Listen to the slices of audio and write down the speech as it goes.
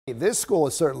This school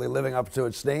is certainly living up to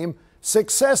its name.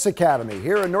 Success Academy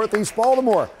here in Northeast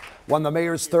Baltimore won the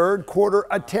mayor's third quarter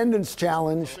attendance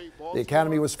challenge. The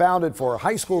academy was founded for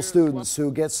high school students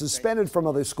who get suspended from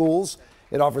other schools.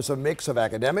 It offers a mix of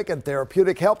academic and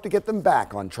therapeutic help to get them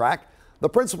back on track. The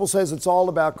principal says it's all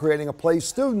about creating a place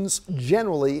students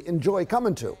generally enjoy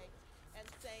coming to.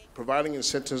 Providing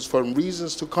incentives for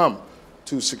reasons to come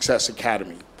to Success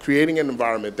Academy, creating an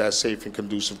environment that's safe and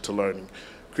conducive to learning,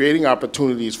 creating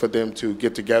opportunities for them to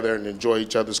get together and enjoy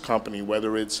each other's company,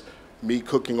 whether it's me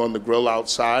cooking on the grill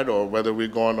outside or whether we're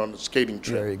going on a skating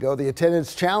trip. There you go. The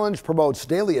attendance challenge promotes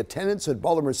daily attendance at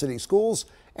Baltimore City schools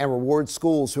and rewards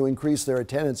schools who increased their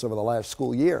attendance over the last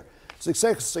school year.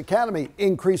 Success Academy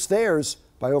increased theirs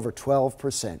by over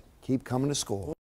 12%. Keep coming to school.